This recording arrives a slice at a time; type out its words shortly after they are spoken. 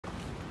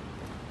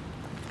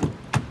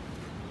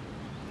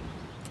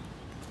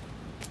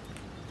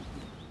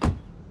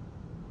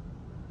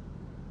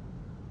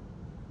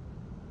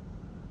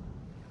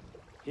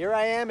Here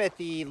I am at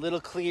the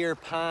Little Clear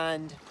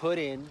Pond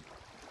put-in.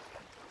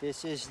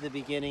 This is the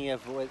beginning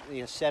of what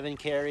 7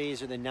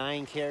 carries or the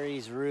 9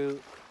 carries route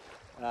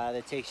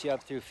that takes you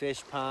up through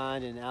Fish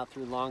Pond and out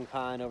through Long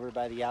Pond over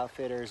by the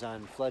Outfitters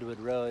on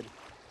Floodwood Road.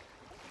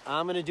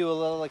 I'm going to do a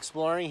little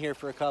exploring here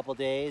for a couple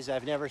days.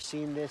 I've never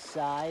seen this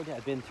side.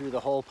 I've been through the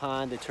whole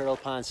pond, the Turtle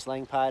Pond,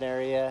 Sling Pod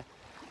area,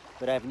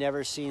 but I've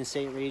never seen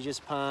Saint Regis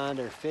Pond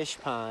or Fish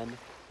Pond.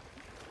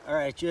 All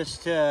right,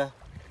 just to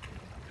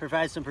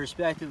provide some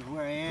perspective of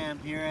where I am,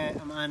 here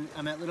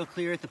I'm at Little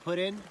Clear at the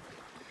put-in,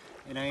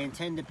 and I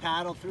intend to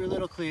paddle through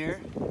Little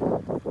Clear,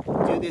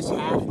 do this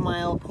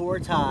half-mile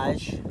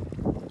portage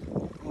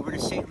over to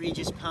Saint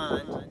Regis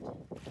Pond,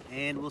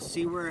 and we'll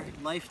see where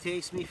life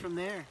takes me from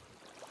there.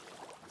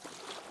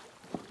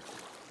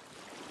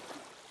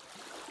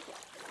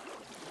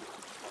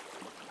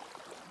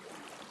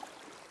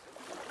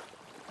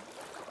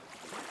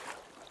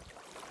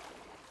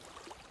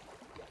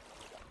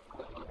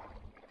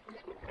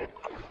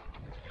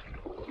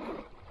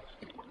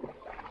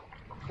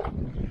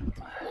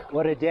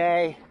 What a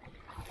day.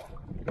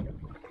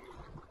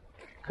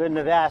 Couldn't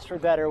have asked for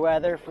better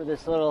weather for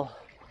this little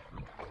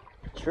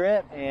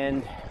trip,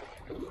 and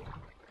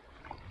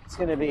it's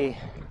going to be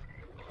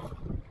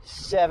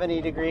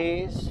 70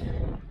 degrees.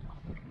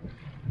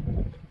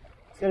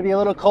 It's going to be a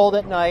little cold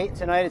at night.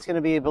 Tonight it's going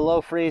to be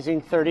below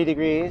freezing, 30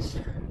 degrees.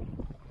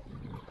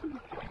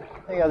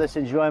 I think I'll just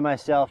enjoy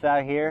myself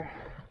out here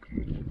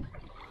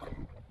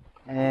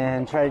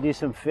and try to do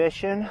some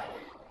fishing,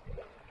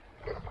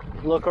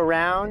 look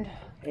around,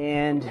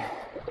 and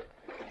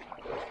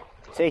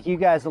take you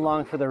guys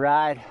along for the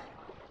ride.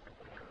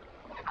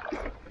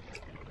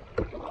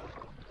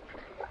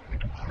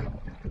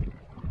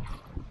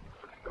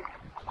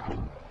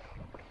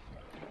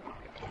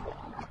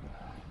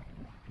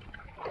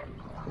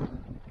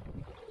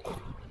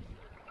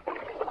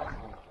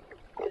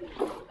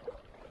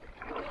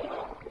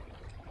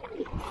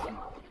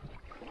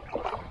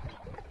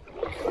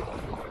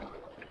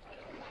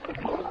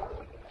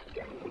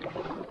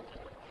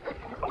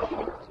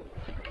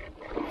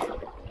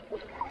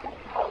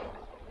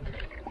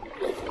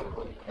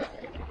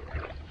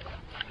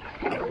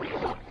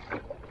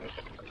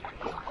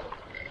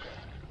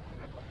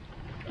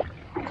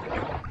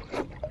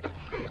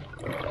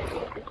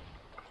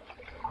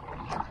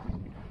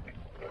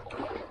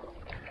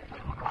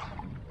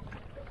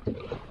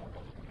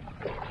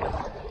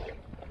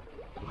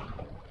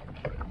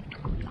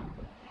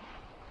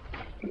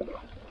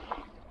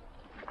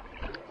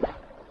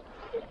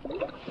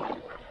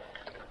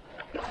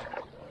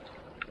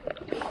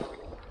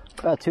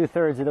 About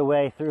 2/3 of the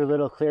way through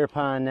Little Clear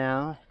Pond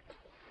now.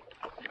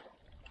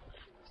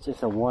 It's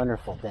just a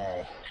wonderful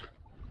day.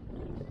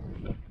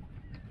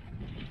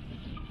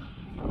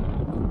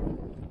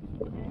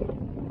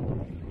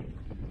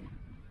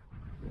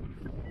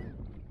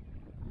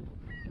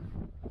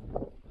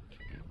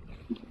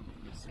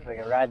 See if I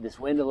can ride this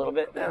wind a little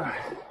bit now.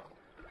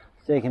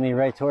 It's taking me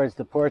right towards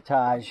the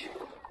Portage.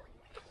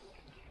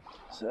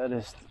 So I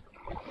just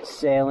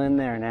sail in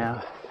there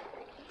now.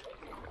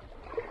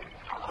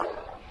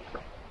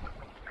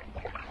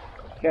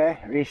 Okay,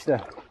 reached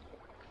the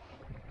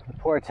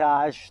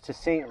Portage to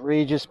Saint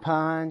Regis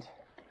Pond.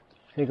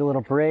 Take a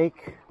little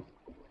break.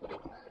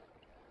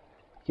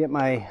 Get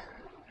my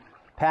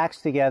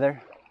packs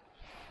together.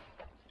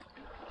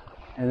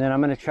 And then I'm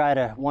going to try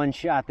to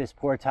one-shot this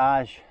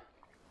Portage.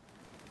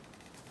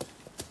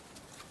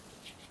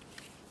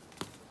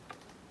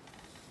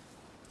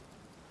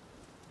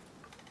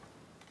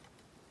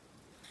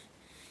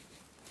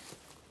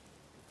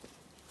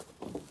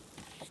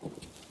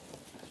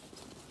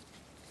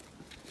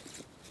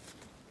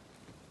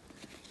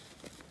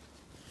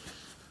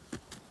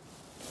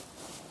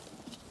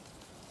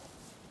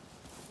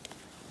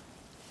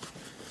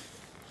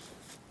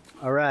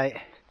 All right,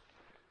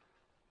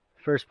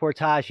 first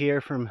portage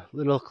here from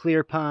Little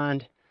Clear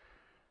Pond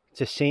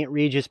to Saint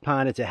Regis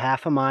Pond. It's a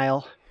half a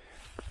mile.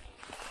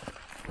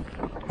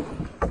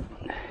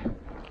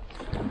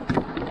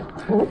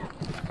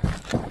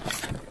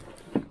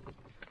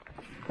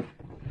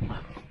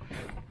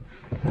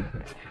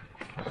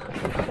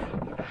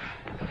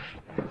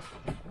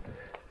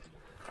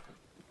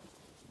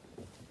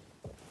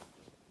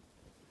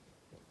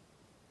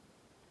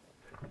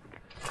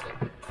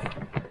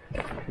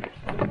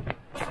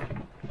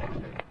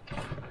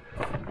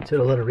 Did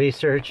a little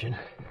research, and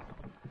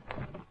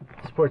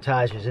this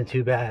portage isn't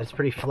too bad. It's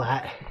pretty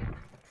flat.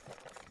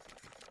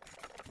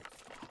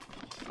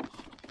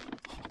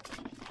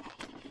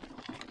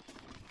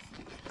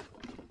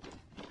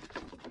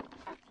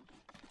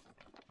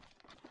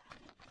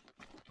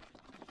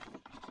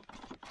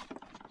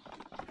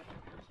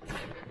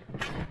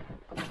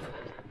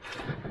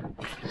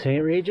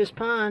 Saint Regis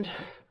Pond.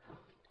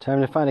 Time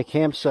to find a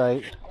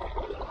campsite.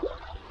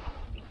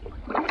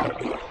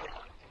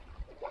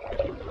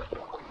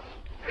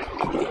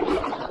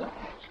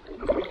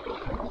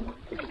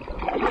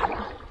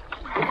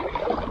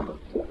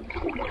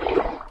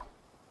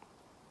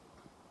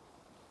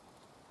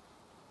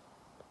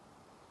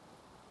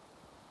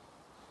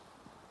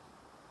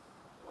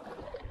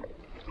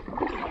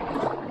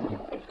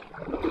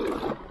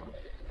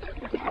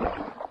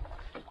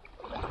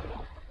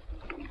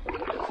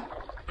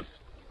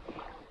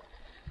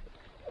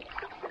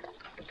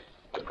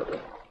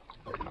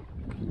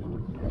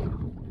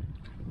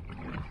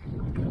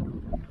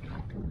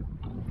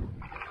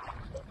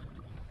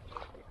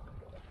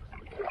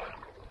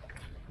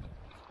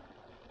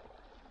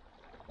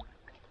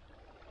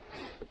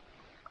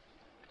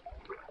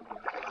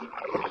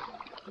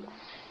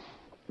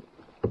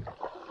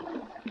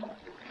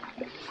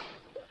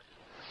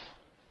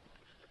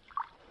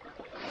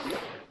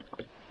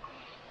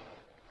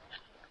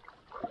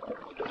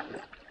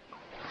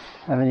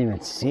 haven't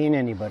even seen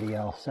anybody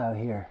else out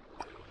here.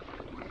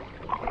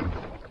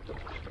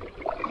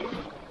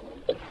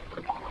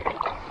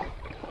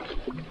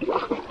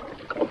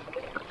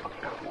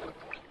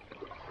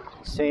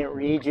 Saint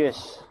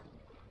Regis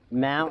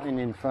Mountain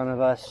in front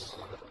of us.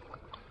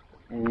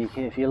 And you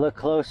can, if you look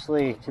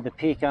closely to the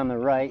peak on the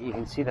right, you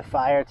can see the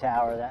fire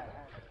tower.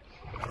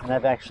 And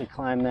I've actually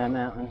climbed that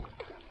mountain.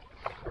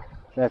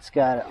 That's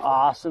got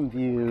awesome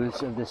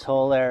views of this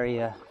whole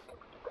area.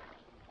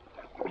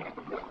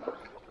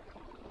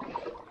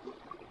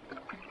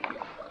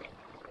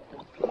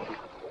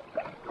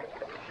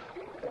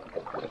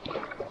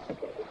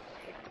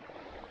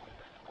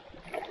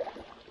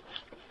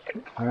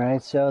 All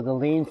right, so the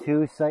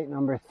lean-to, site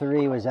number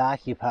 3, was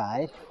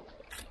occupied.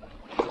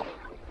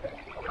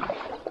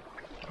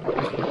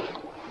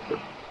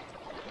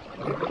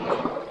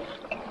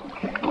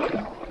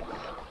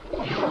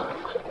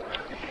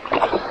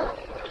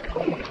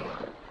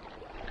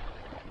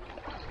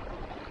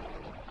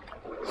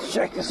 Let's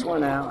check this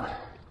one out.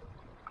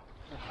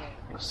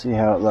 We'll see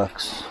how it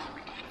looks.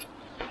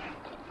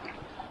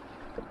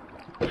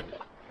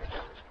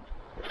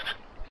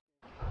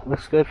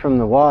 Looks good from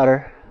the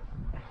water.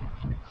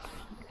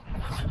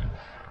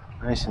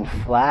 Nice and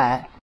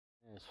flat.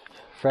 There's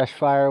fresh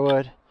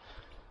firewood,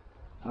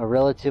 a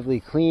relatively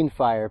clean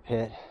fire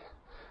pit,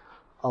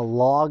 a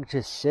log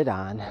to sit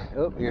on.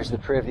 Oh, here's the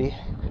privy.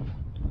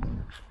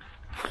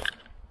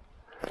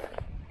 I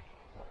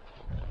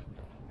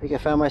think I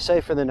found my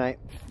site for the night.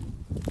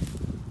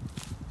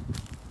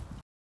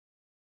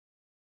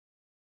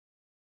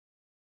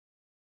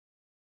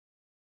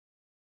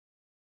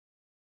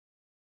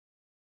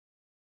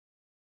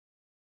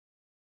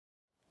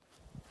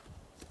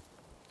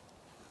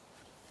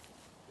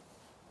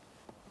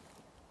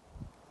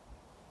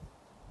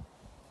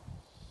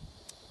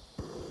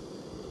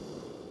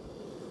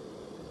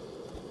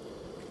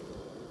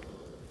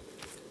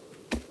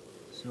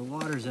 So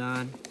water's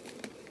on.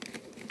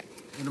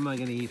 What am I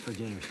gonna eat for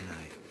dinner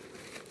tonight?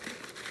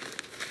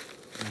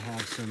 I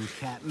have some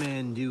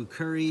Kathmandu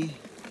curry.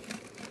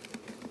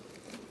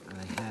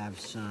 I have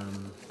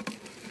some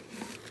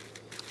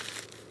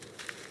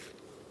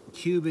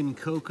Cuban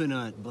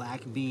coconut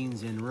black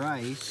beans and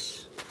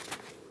rice.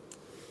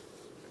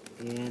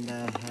 And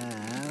I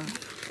have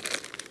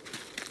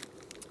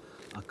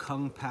a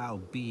Kung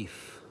Pao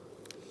beef.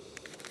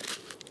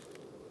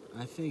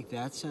 I think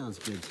that sounds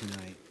good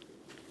tonight.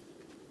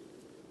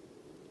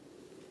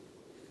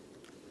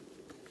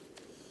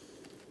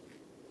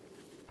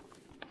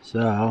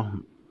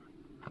 So,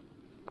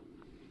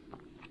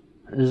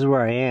 this is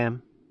where I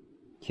am,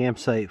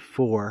 campsite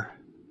 4,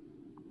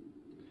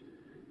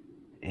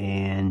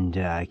 and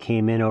I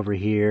came in over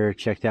here,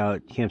 checked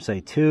out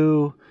campsite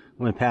 2,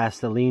 went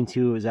past the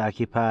lean-to, it was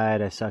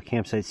occupied. I saw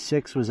campsite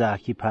 6 was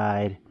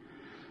occupied,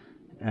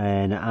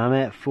 and I'm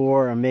at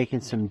 4. I'm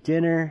making some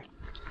dinner.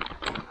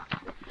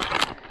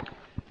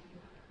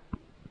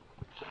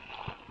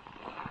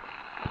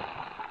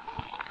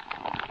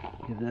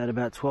 Give that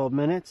about 12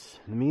 minutes.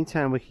 In the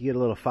meantime, we could get a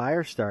little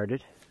fire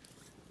started.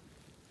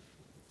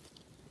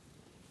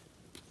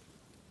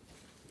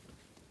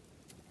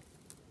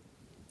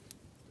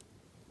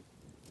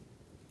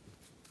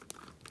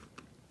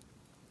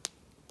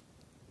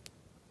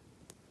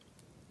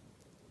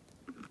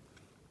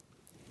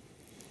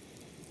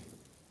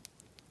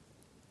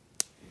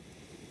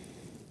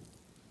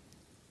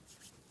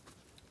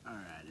 All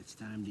right, it's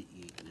time to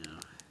eat now.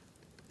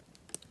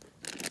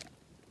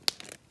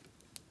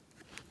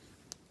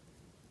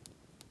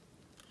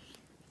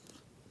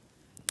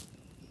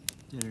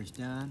 Dinner's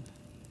done.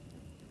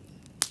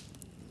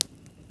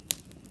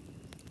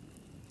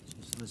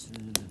 Just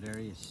listening to the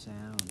various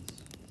sounds.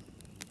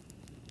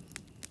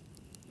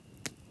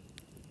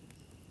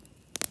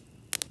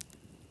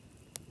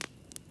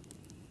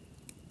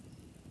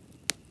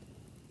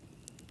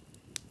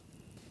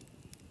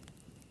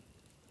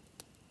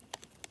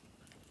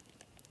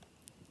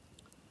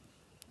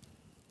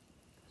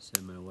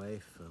 Send my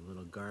wife a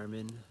little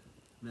Garmin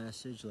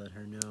message, let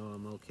her know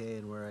I'm okay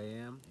and where I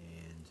am.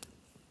 And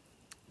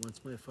once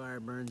my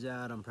fire burns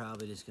out, I'm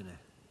probably just gonna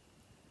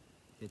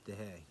hit the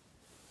hay.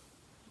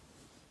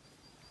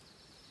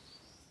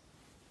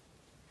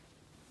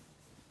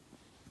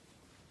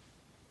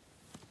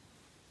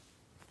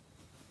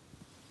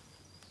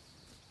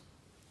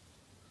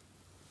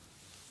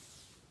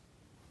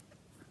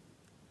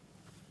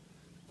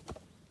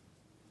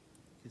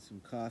 Get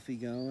some coffee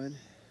going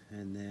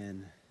and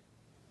then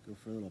go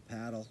for a little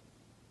paddle.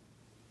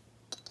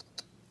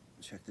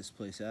 Check this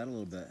place out a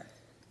little bit.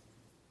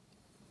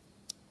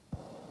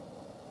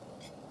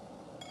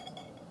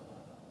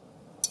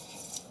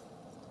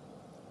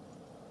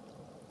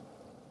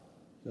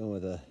 Going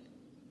with a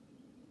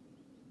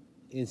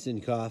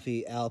instant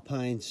coffee.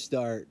 Alpine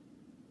Start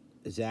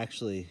is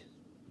actually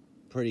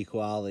pretty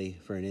quality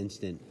for an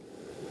instant.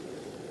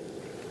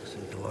 Looks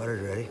like the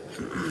water's ready.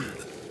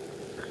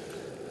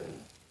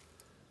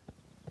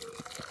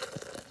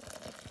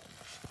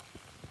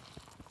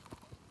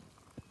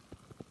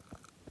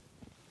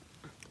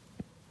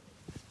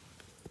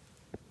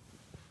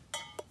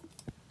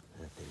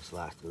 It's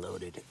locked and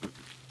loaded.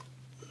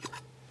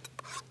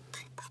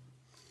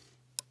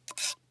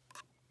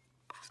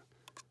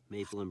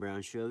 Maple and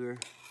brown sugar.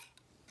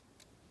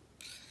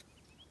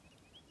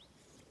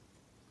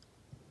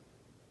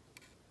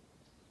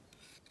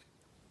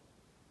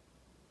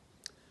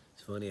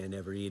 It's funny, I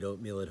never eat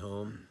oatmeal at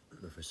home,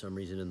 but for some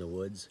reason in the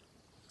woods,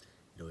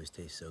 it always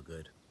tastes so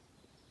good.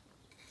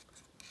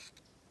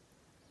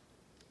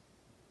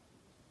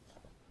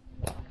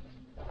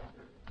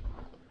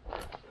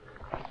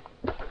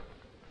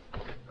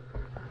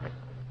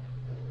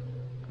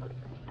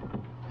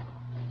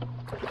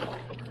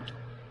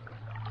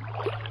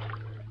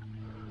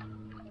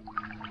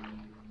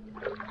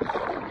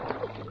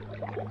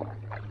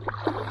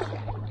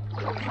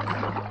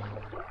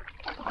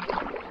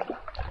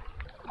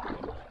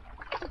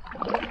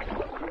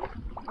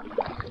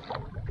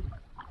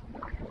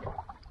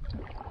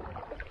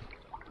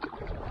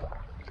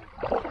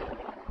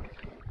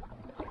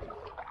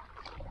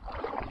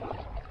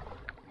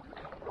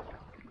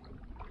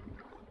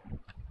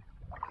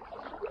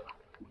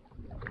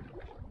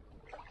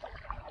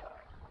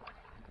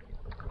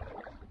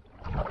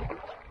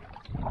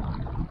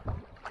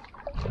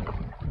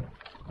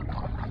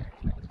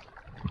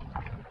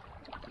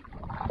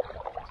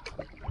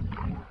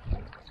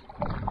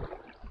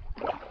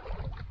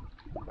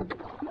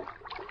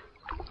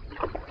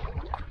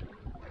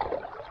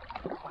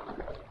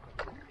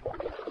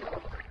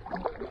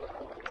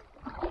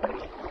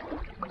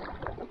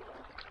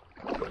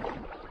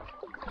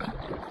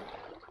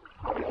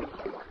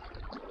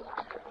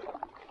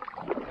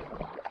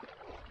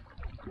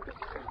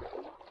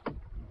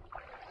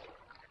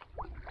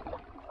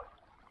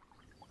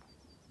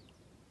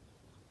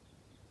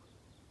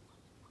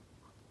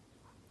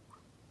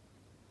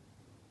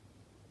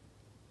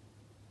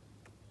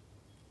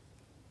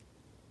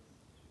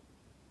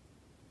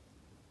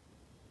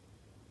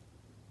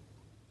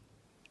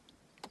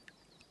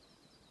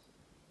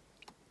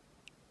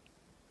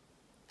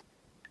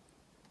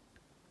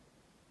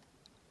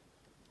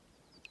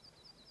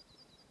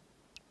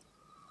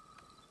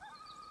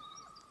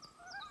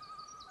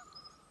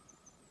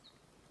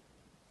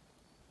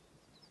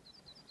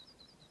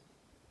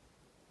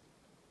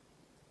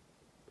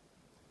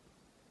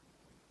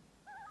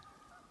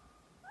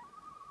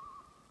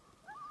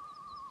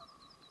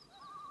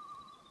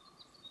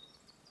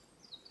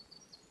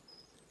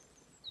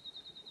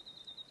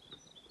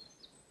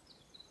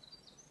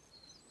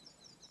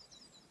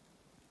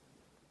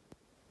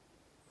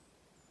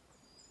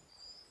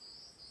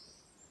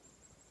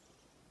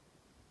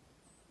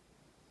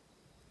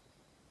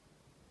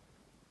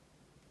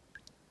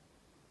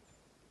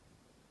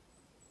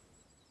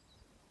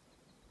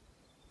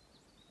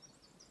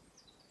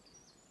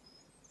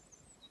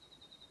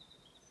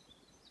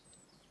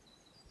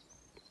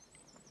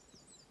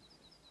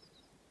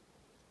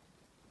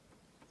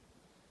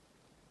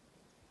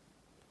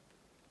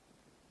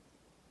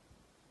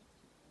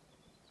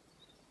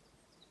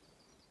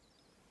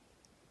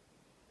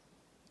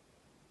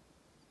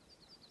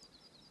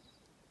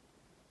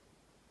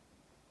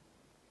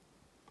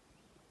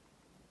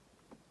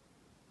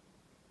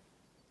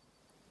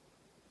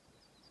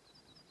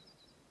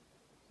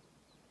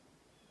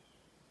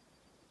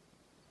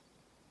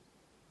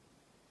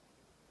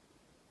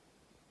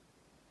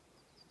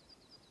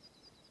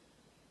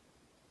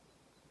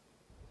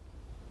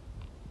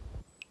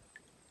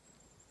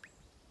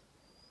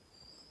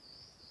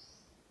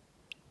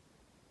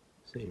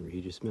 Saint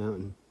Regis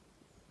Mountain.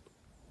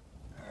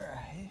 All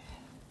right.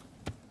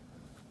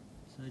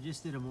 So I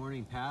just did a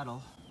morning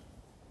paddle,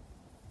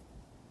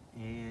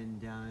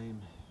 and I'm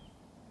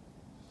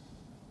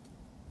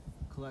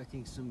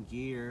collecting some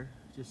gear,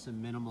 just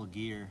some minimal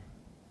gear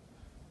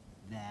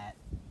that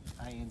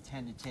I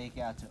intend to take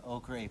out to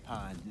Ochre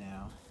Pond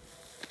now.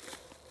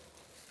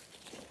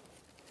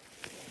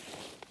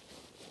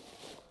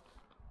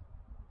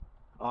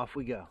 Off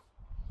we go.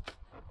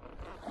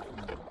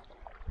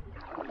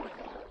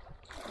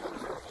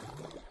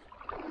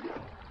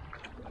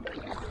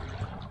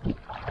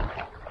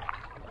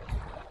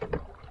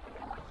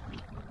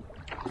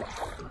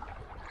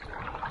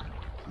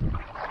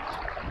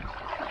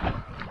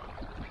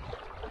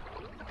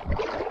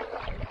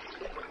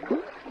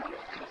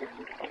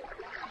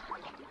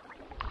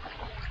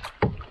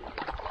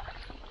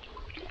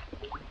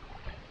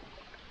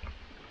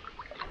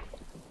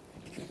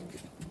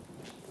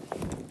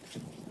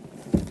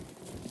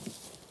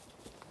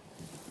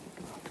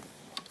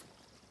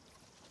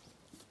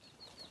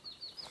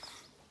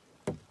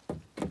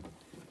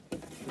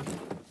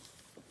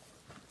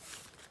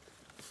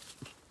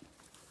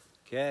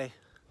 Okay,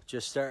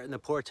 just starting the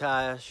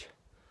portage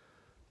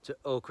to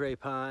Ochre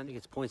Pond.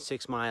 It's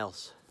 0.6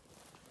 miles.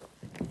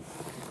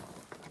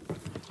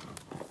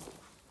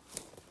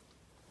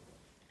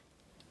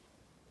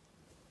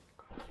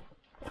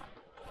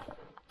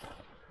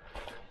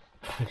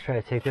 Let's try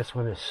to take this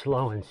one as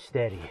slow and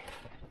steady.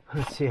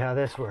 Let's see how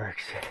this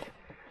works.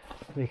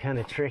 It'll be kind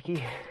of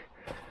tricky.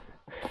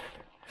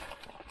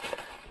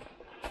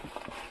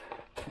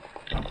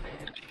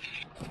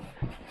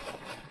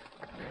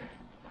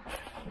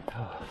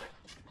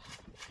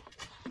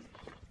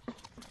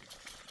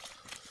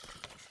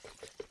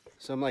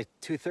 So I'm like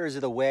 2/3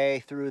 of the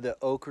way through the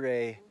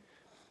Ochre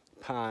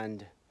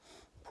Pond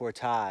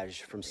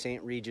portage from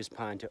Saint Regis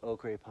Pond to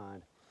Ochre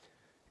Pond.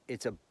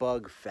 It's a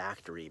bug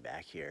factory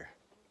back here,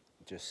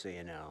 just so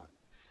you know.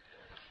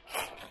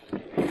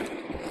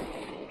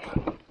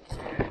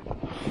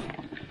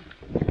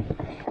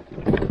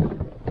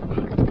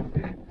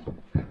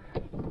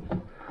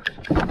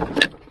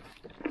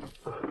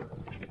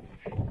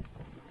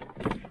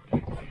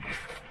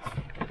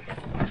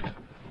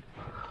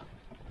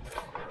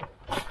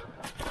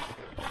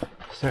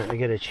 Starting to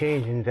get a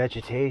change in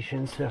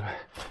vegetation, so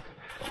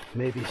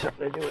maybe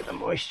something to do with the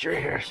moisture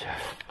here. So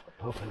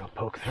hoping I'll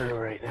poke through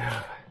right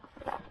now.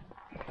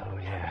 Oh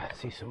yeah,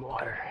 see some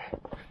water.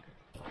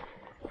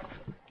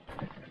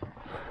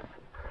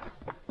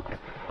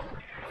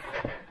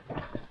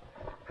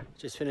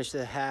 Just finished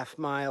the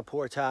half-mile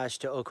portage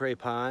to Ochre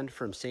Pond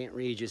from Saint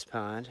Regis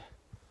Pond.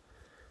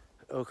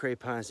 Ochre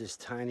Pond is this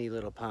tiny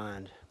little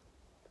pond.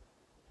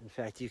 In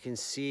fact, you can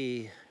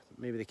see,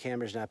 maybe the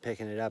camera's not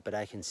picking it up, but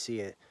I can see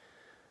it.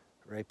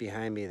 Right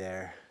behind me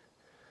there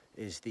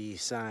is the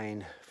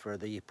sign for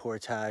the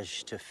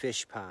portage to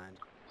Fish Pond.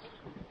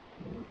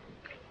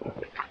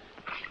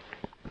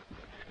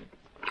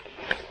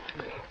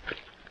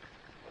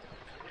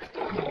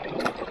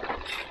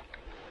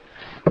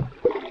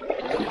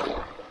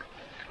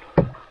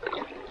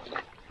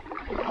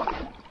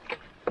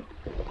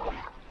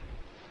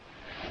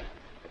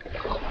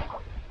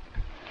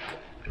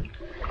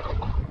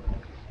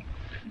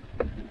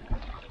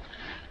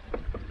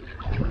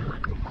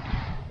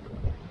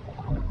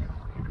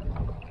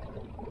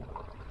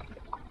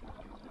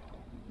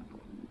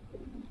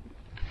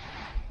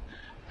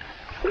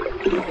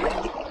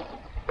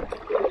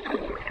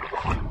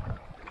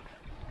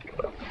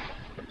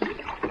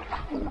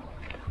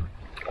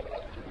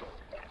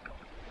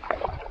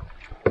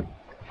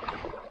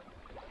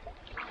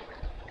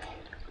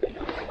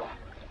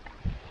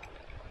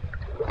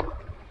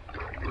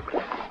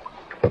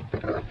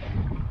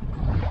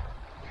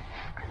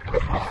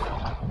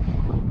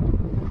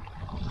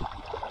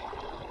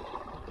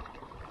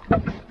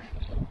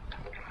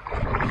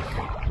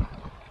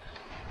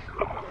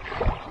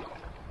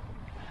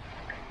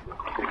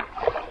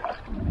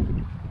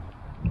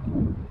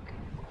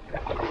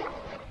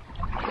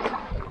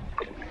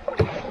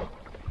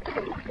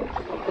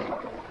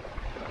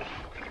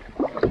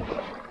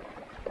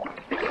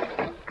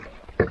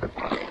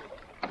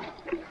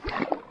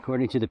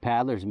 According to the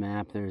paddler's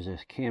map, there's a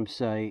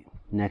campsite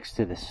next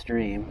to the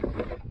stream,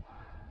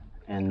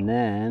 and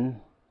then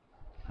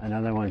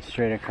another one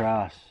straight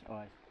across.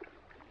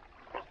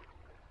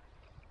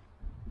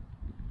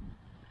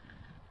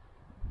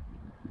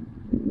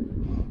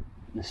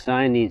 The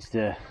sign needs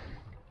to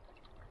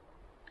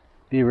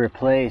be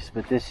replaced,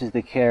 but this is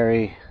the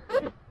carry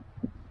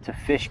to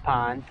Fish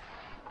Pond.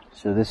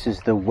 So this is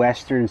the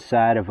western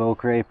side of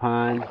Ochre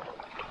Pond.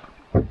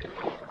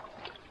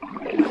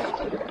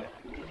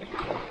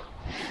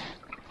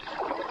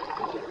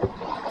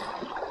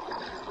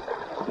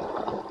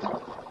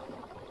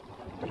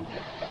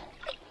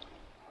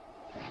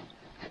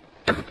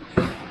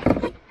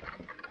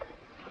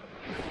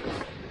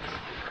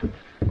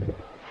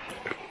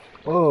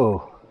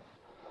 Whoa,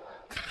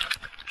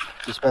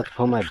 just about to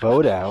pull my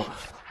boat out.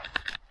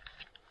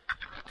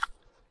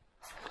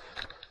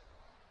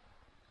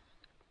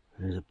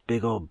 There's a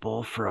big old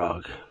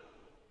bullfrog.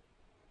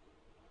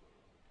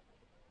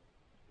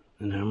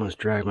 And I almost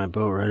dragged my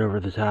boat right over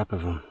the top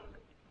of him.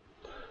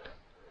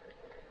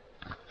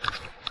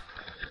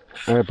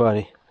 All right,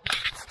 buddy.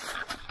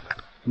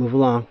 Move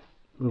along.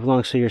 Move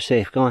along so you're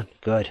safe. Go on.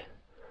 Good.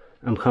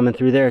 I'm coming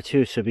through there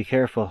too, so be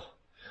careful.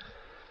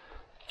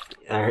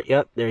 All right,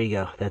 yep, there you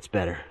go. That's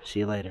better. See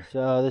you later.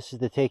 So this is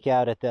the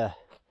takeout at the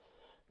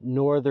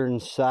northern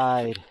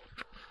side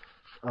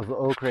of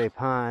Ochre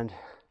Pond.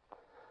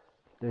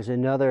 There's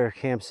another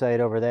campsite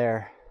over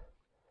there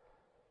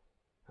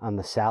on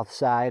the south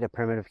side, a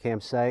primitive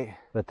campsite.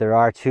 But there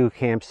are two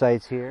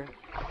campsites here.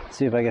 Let's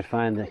see if I can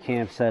find the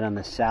campsite on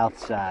the south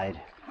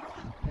side.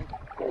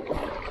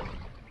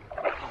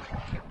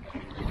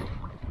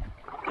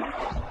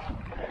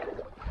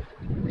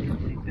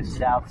 The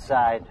south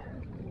side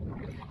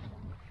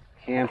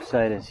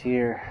campsite is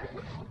here.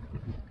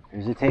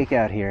 There's a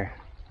takeout here.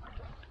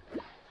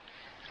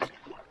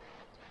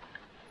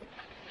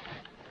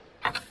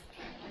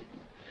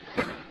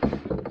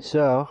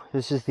 So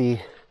this is the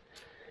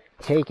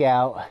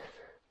takeout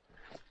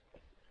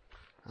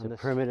on the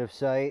primitive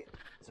site.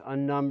 It's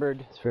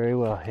unnumbered. It's very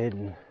well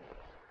hidden.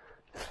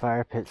 The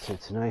fire pit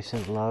sits nice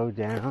and low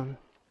down.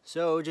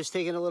 So just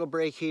taking a little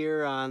break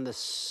here on the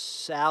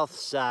south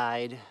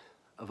side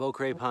of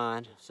Ochre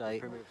Pond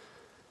site.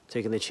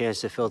 Taking the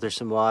chance to filter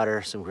some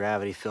water, some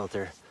gravity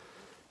filter.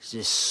 It's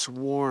just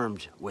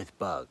swarmed with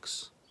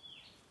bugs.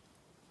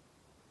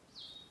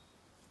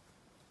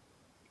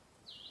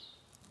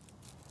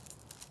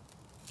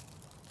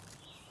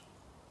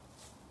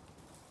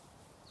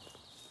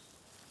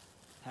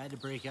 I had to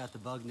break out the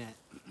bug net.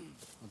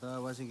 Although I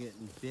wasn't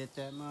getting bit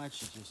that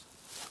much, it's just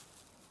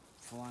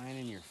flying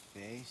in your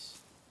face.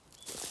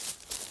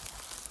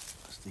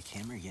 Is the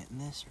camera getting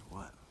this or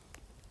what?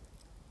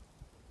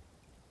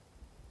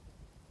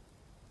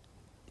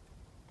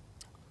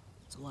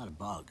 It's a lot of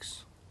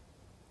bugs.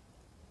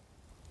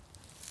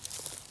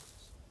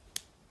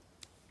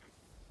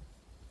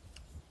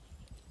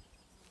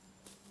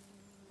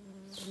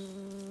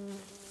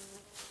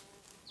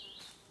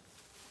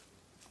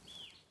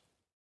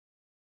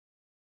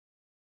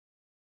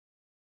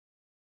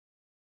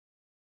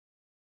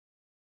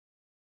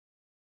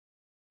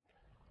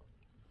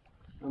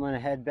 I'm gonna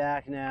head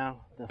back now,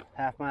 the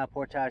half-mile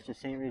portage to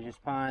Saint Regis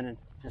Pond, and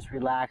just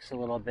relax a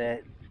little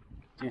bit,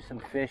 do some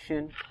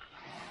fishing.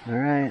 All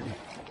right,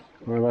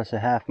 more or less a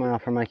half-mile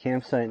from my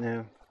campsite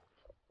now.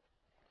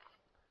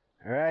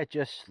 All right,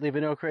 just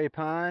leaving Ochre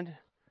Pond.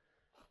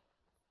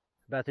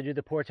 About to do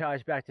the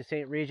portage back to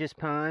Saint Regis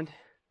Pond.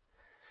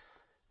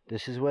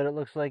 This is what it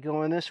looks like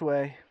going this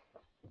way.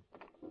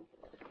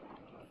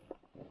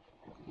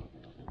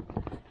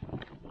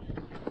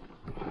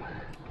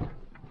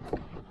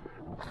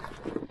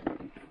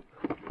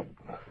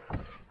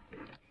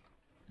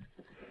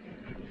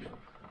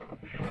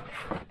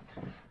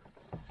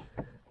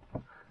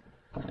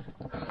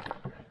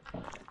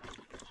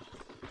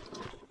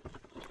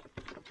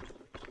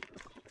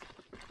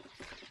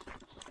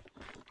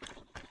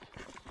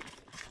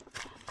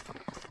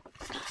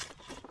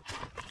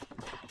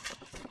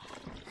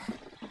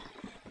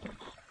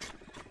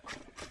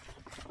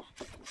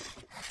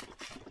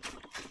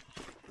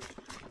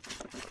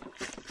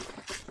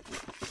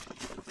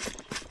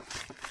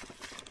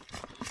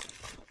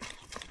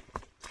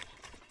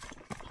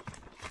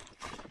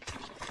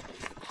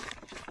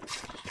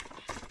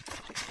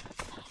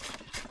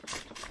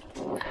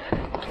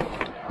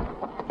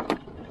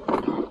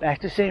 Back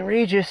to Saint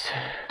Regis.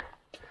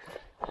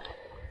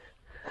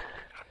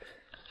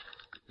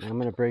 I'm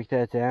gonna break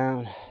that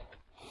down.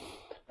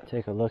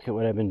 Take a look at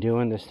what I've been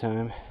doing this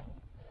time.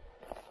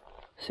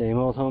 Same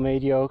old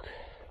homemade yoke.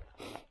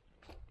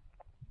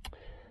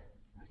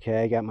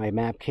 Okay, I got my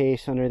map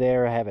case under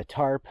there. I have a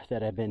tarp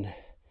that I've been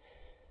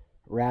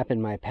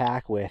wrapping my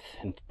pack with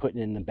and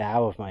putting in the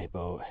bow of my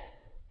boat.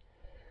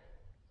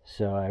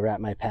 So I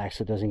wrap my pack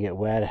so it doesn't get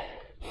wet.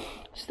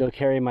 Still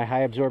carry my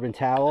high absorbent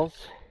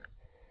towels,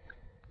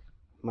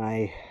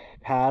 my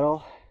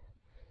paddle,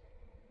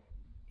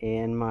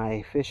 and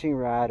my fishing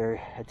rod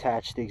are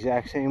attached the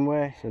exact same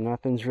way, so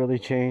nothing's really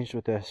changed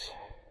with this.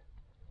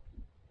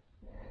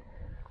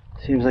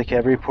 Seems like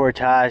every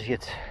portage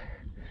gets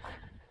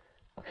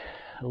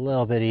a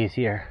little bit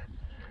easier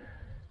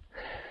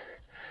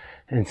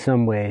in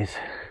some ways,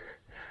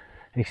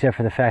 except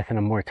for the fact that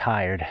I'm more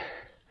tired.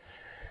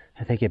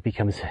 I think it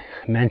becomes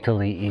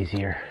mentally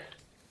easier.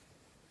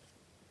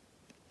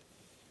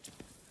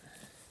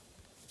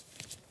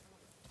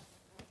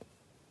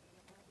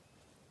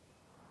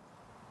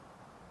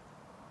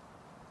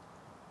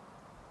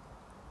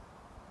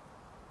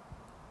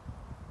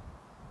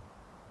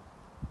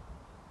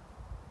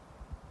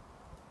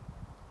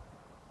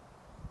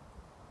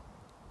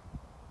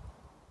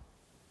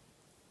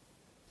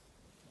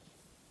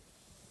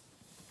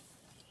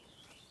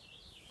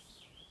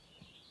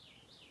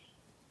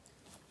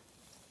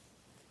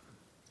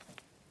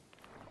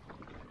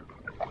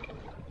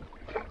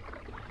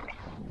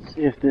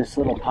 See if this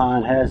little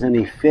pond has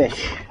any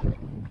fish.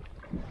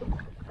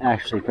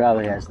 Actually,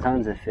 probably has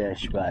tons of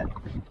fish, but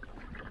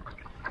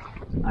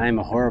I'm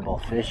a horrible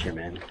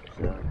fisherman.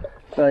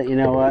 But you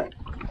know what?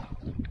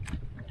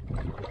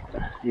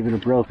 Even a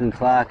broken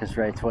clock is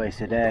right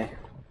twice a day.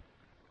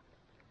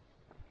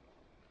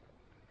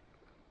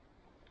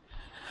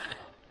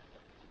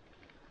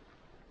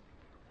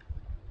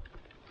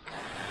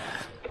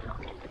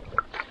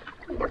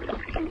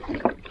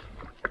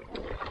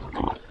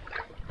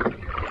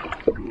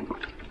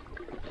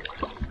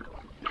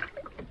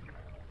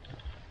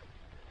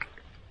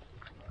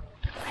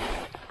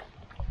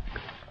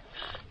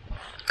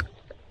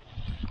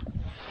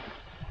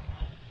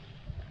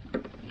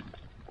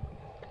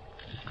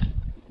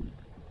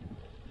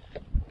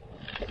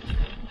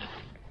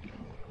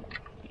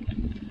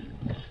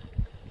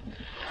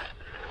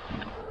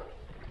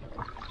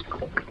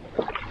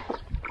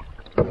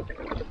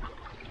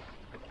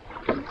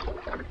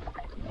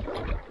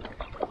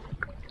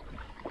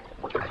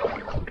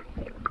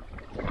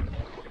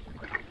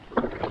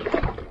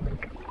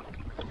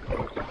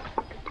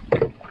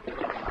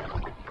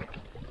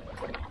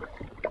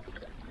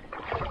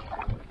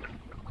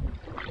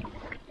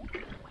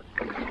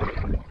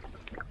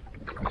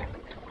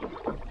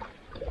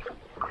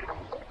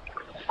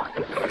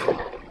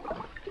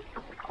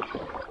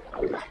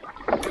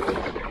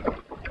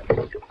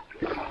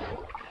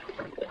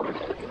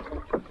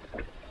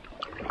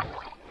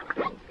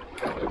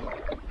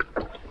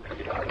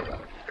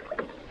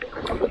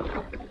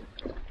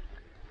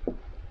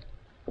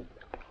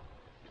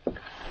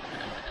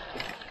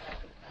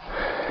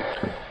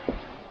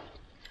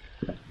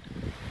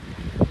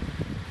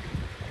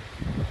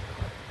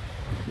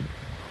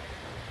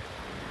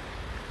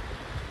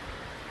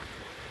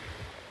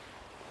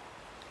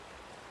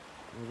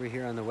 Over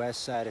here on the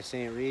west side of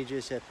Saint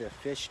Regis at the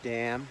fish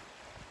dam,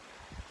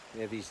 we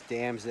They have these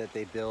dams that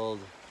they build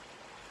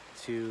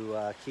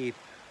to keep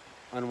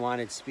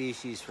unwanted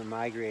species from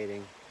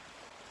migrating.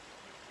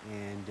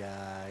 And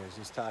I was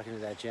just talking to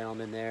that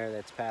gentleman there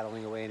that's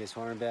paddling away in his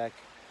hornbeck.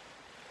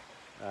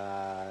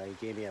 He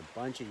gave me a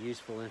bunch of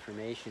useful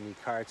information. He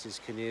carts his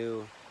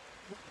canoe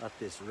up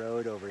this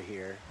road over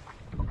here.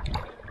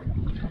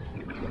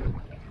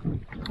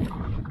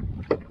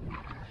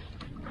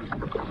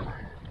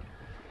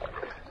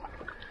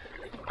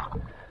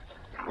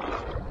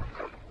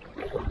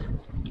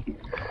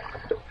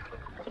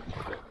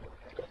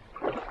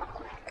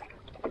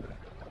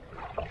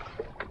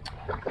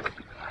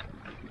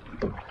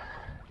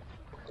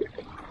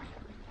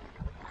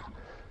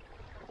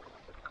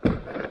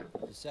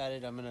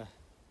 Decided I'm gonna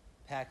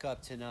pack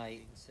up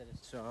tonight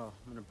so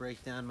I'm gonna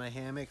break down my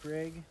hammock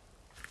rig,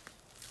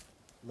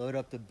 load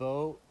up the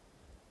boat,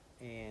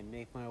 and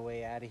make my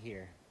way out of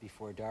here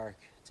before dark.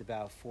 It's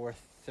about 4:30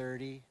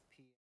 p.m.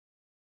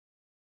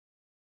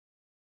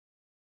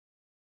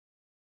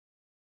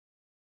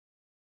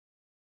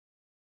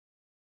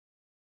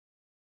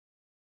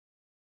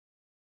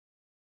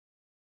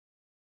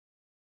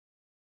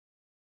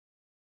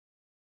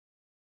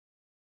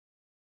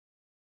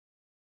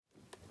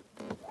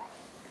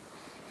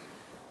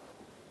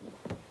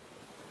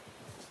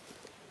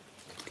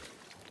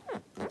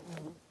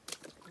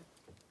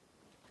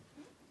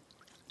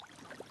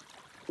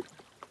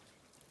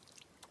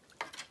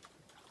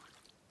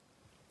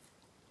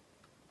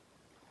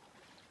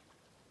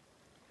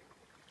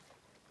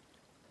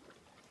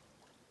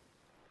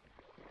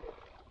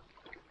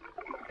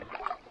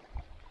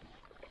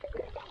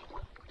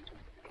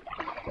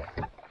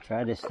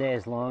 Tried to stay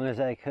as long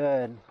as I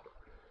could.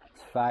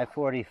 It's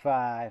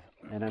 5:45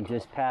 and I'm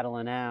just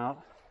paddling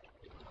out.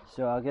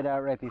 So I'll get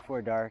out right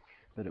before dark.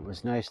 But it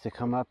was nice to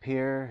come up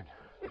here,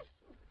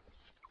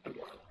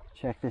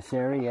 check this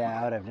area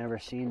out. I've never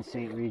seen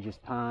Saint Regis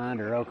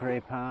Pond or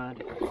Ochre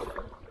Pond.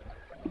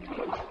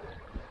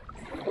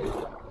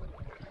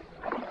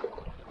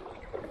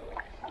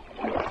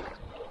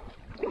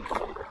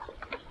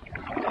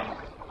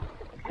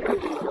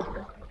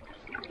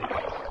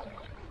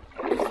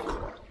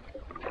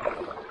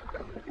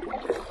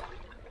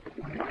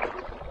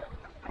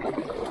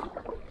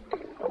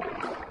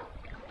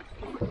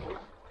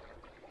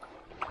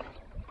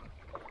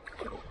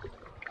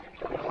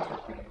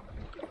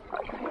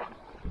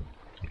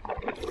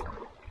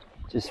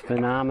 Just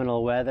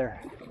phenomenal weather.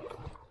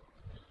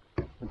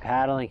 The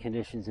paddling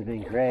conditions have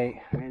been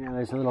great. Right now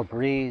there's a little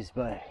breeze,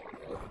 but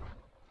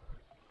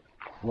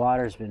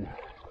water's been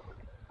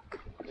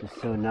just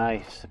so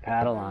nice to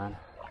paddle on.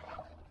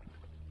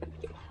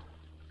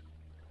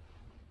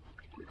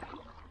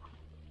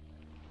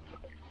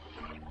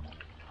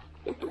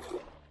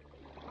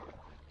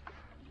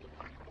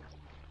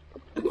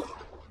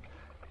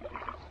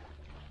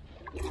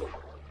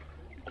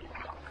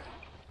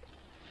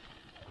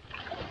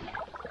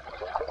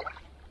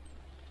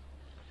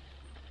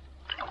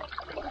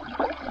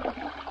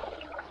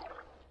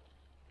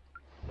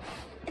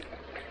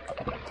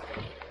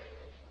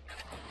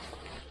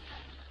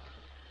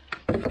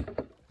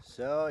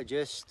 So I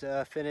just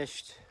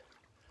finished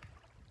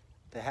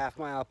the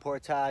half-mile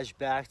portage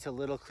back to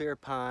Little Clear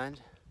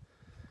Pond.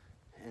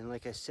 And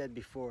like I said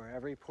before,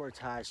 every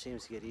portage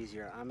seems to get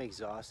easier. I'm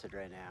exhausted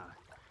right now.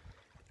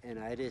 And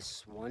I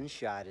just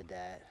one-shotted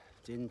that.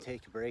 Didn't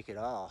take a break at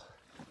all.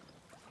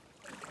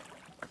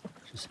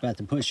 Just about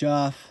to push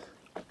off.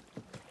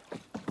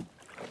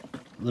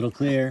 Little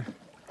Clear.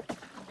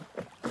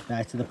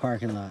 Back to the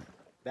parking lot.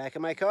 Back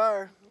in my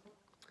car.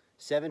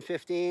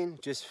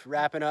 7:15, just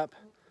wrapping up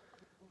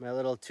my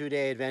little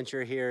 2-day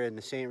adventure here in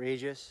the Saint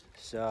Regis.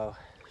 So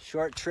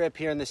short trip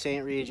here in the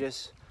Saint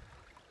Regis,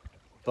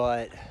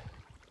 but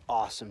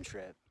awesome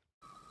trip.